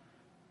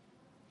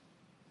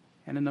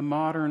 And in the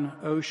modern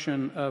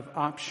ocean of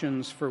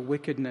options for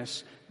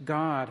wickedness,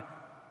 God,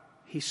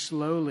 he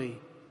slowly,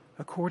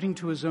 according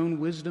to his own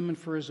wisdom and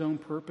for his own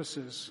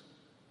purposes,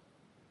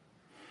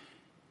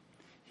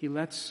 he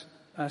lets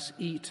us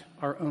eat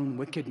our own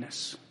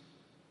wickedness.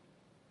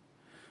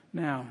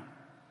 Now,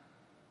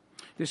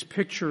 this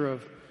picture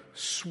of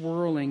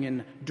swirling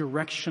and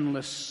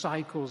directionless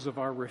cycles of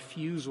our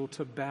refusal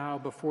to bow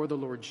before the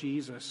Lord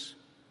Jesus,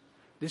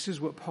 this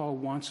is what Paul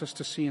wants us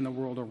to see in the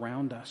world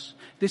around us.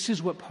 This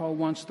is what Paul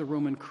wants the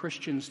Roman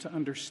Christians to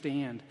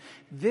understand.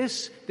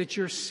 This that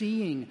you're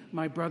seeing,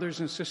 my brothers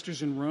and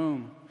sisters in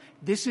Rome,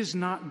 this is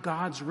not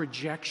God's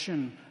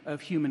rejection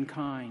of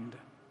humankind.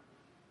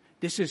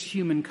 This is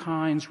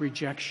humankind's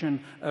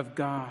rejection of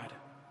God.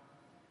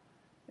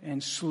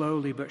 And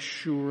slowly but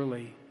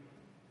surely,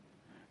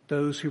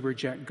 those who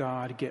reject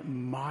God get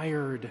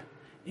mired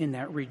in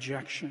that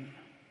rejection.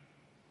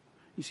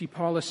 You see,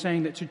 Paul is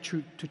saying that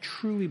to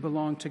truly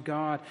belong to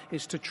God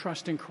is to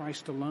trust in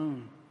Christ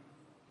alone.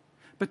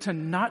 But to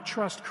not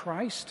trust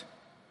Christ,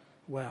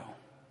 well,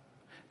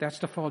 that's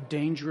to fall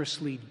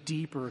dangerously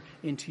deeper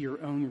into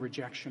your own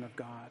rejection of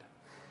God.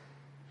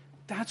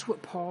 That's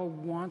what Paul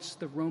wants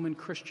the Roman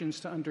Christians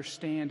to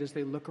understand as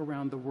they look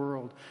around the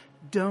world.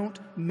 Don't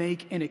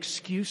make an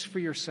excuse for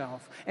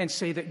yourself and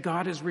say that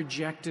God has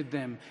rejected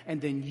them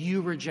and then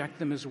you reject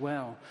them as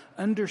well.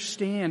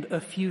 Understand a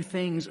few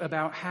things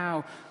about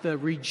how the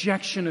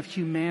rejection of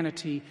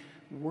humanity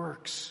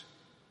works.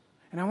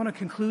 And I want to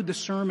conclude the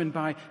sermon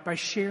by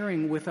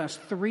sharing with us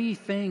 3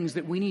 things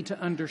that we need to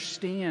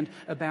understand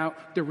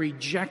about the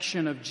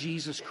rejection of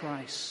Jesus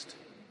Christ.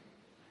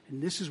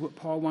 And this is what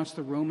Paul wants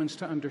the Romans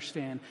to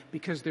understand,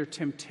 because their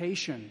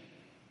temptation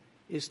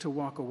is to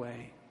walk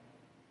away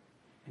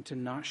and to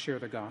not share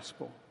the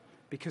gospel,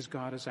 because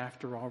God has,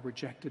 after all,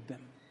 rejected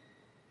them.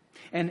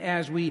 And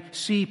as we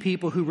see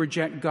people who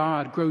reject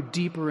God grow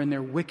deeper in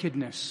their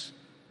wickedness,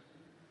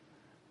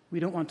 we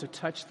don't want to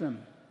touch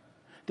them.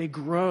 They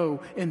grow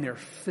in their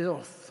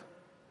filth.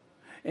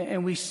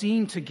 And we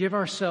seem to give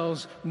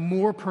ourselves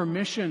more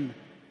permission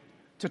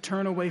to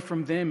turn away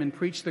from them and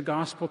preach the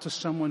gospel to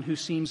someone who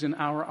seems in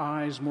our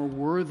eyes more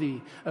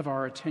worthy of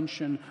our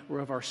attention or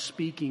of our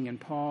speaking, and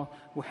Paul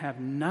will have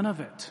none of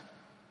it.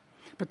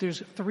 But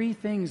there's 3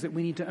 things that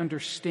we need to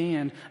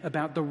understand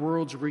about the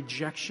world's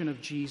rejection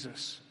of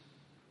Jesus.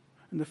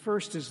 And the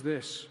first is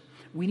this: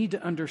 we need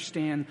to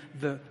understand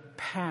the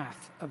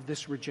path of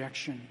this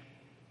rejection.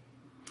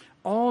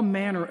 All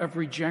manner of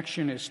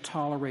rejection is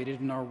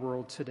tolerated in our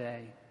world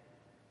today.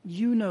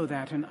 You know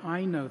that, and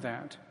I know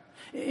that.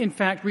 In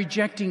fact,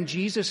 rejecting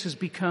Jesus has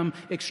become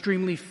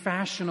extremely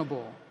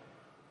fashionable.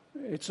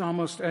 It's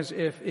almost as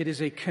if it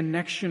is a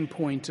connection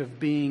point of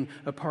being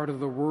a part of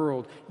the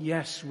world.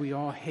 Yes, we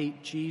all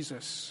hate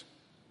Jesus.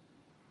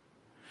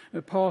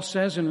 Paul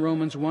says in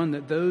Romans 1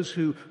 that those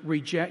who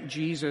reject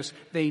Jesus,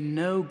 they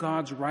know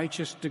God's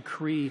righteous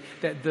decree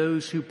that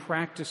those who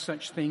practice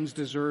such things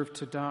deserve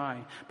to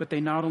die. But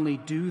they not only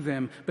do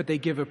them, but they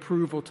give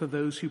approval to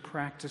those who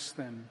practice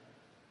them.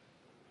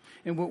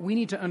 And what we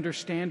need to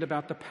understand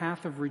about the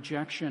path of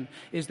rejection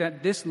is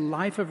that this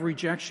life of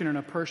rejection in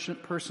a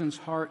person's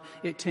heart,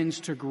 it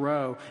tends to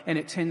grow and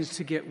it tends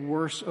to get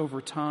worse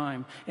over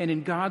time. And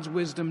in God's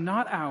wisdom,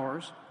 not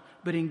ours,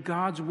 but in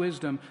God's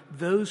wisdom,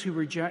 those who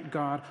reject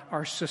God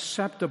are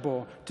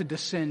susceptible to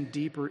descend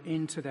deeper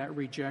into that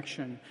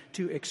rejection,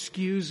 to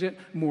excuse it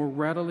more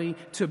readily,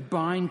 to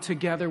bind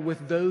together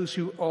with those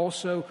who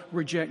also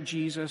reject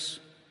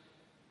Jesus.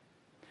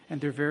 And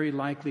they're very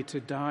likely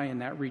to die in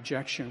that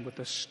rejection with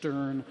a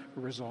stern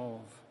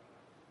resolve.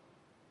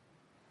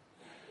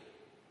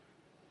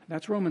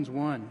 That's Romans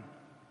 1.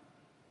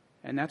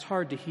 And that's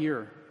hard to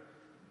hear.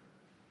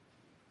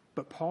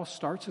 But Paul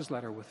starts his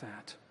letter with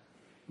that.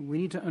 We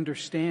need to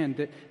understand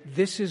that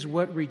this is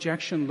what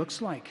rejection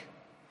looks like.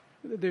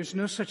 There's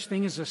no such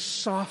thing as a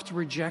soft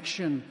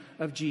rejection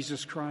of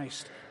Jesus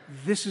Christ.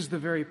 This is the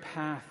very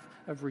path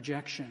of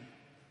rejection.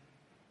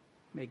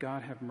 May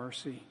God have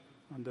mercy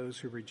on those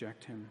who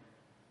reject him.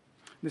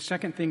 The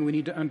second thing we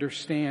need to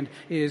understand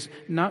is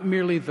not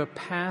merely the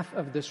path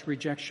of this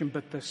rejection,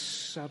 but the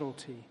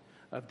subtlety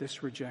of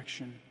this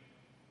rejection.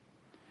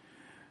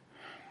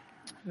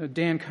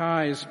 Dick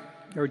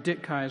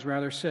Keyes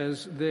rather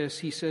says this.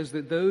 He says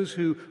that those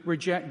who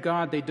reject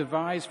God, they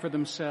devise for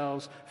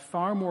themselves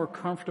far more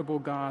comfortable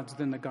gods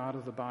than the God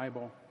of the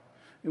Bible.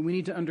 And we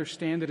need to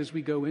understand that as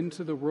we go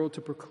into the world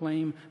to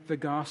proclaim the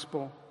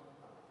gospel,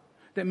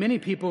 that many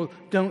people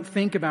don't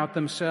think about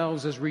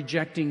themselves as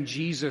rejecting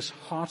Jesus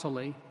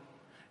haughtily.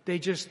 They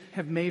just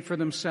have made for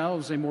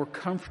themselves a more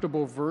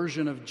comfortable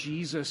version of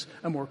Jesus,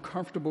 a more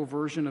comfortable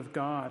version of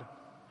God.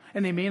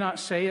 And they may not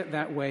say it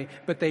that way,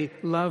 but they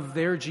love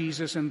their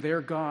Jesus and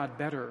their God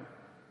better.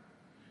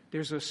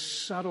 There's a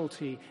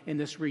subtlety in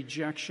this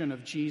rejection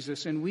of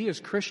Jesus. And we as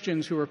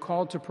Christians who are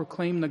called to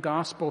proclaim the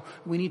gospel,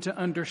 we need to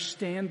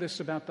understand this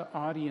about the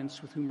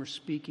audience with whom we're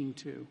speaking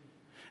to.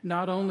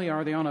 Not only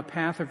are they on a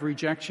path of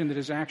rejection that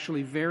is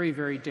actually very,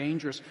 very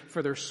dangerous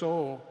for their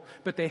soul,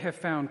 but they have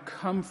found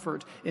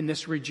comfort in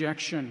this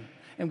rejection.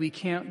 And we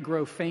can't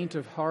grow faint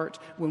of heart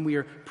when we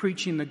are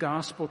preaching the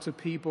gospel to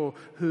people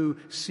who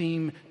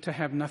seem to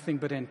have nothing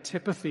but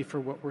antipathy for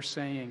what we're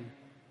saying.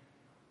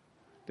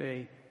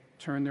 They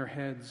turn their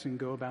heads and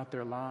go about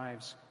their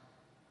lives.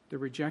 The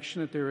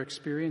rejection that they're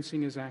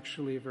experiencing is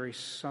actually a very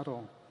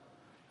subtle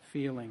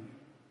feeling.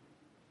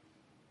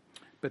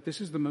 But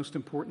this is the most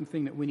important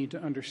thing that we need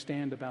to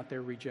understand about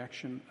their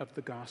rejection of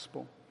the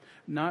gospel.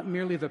 Not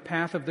merely the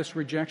path of this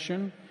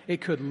rejection, it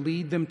could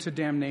lead them to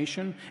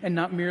damnation, and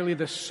not merely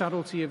the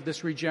subtlety of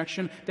this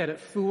rejection, that it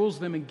fools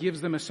them and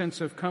gives them a sense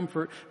of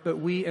comfort, but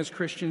we as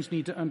Christians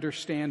need to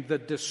understand the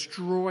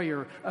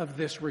destroyer of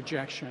this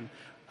rejection.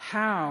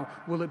 How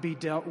will it be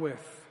dealt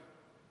with?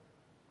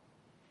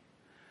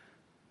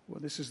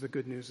 Well, this is the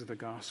good news of the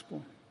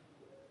gospel.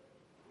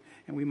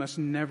 And we must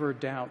never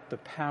doubt the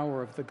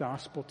power of the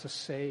gospel to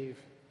save.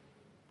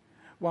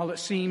 While it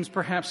seems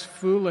perhaps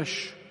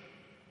foolish,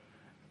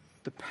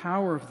 the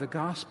power of the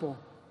gospel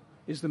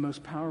is the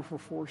most powerful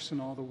force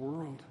in all the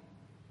world.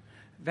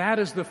 That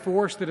is the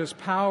force that is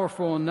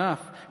powerful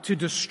enough to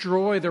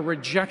destroy the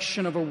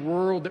rejection of a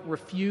world that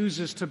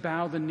refuses to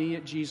bow the knee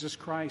at Jesus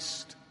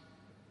Christ.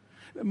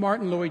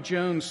 Martin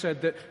Lloyd-Jones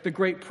said that the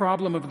great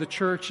problem of the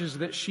church is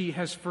that she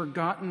has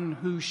forgotten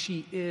who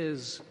she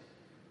is.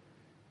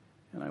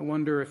 And I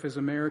wonder if as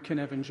American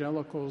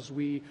evangelicals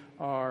we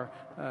are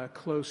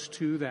close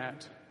to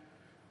that.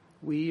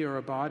 We are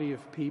a body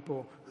of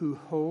people who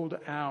hold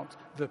out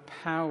the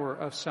power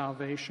of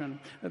salvation,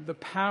 the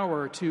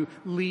power to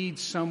lead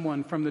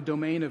someone from the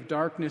domain of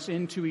darkness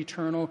into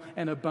eternal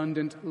and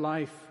abundant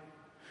life.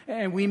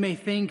 And we may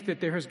think that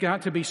there has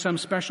got to be some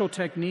special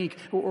technique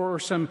or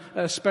some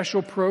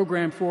special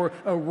program for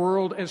a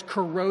world as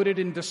corroded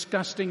and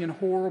disgusting and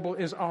horrible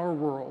as our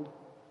world.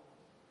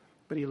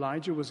 But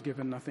Elijah was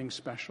given nothing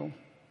special,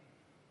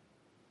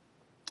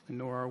 and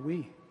nor are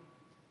we.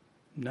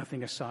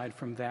 Nothing aside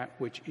from that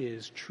which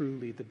is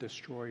truly the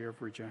destroyer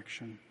of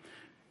rejection,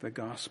 the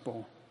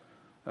gospel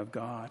of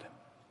God.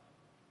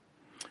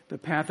 The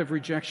path of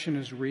rejection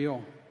is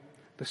real.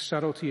 The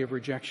subtlety of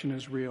rejection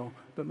is real.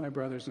 But my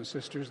brothers and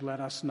sisters, let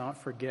us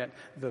not forget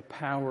the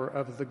power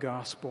of the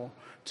gospel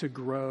to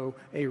grow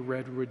a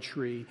redwood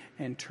tree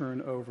and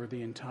turn over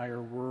the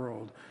entire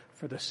world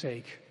for the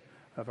sake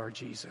of our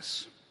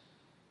Jesus.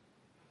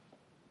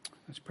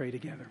 Let's pray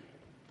together.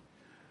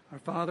 Our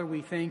Father,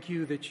 we thank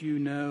you that you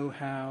know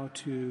how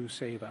to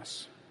save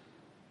us.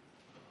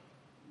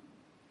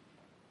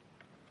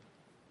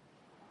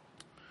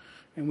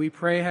 And we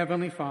pray,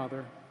 Heavenly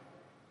Father,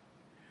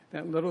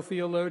 that little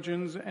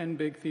theologians and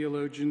big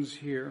theologians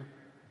here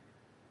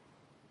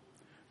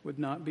would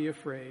not be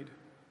afraid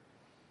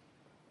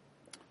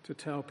to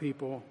tell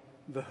people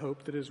the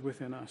hope that is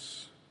within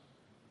us,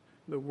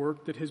 the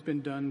work that has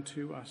been done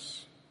to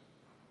us,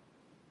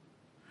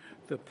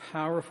 the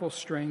powerful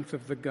strength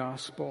of the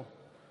gospel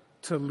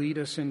to lead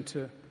us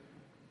into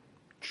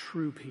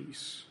true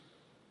peace,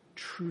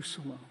 true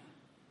shalom.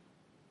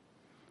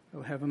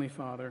 Oh, Heavenly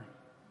Father,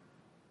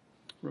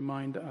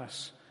 remind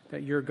us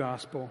that your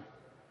gospel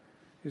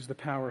is the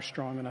power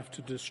strong enough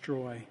to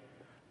destroy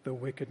the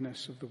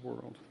wickedness of the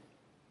world.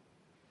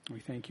 We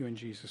thank you in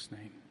Jesus'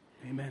 name.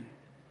 Amen.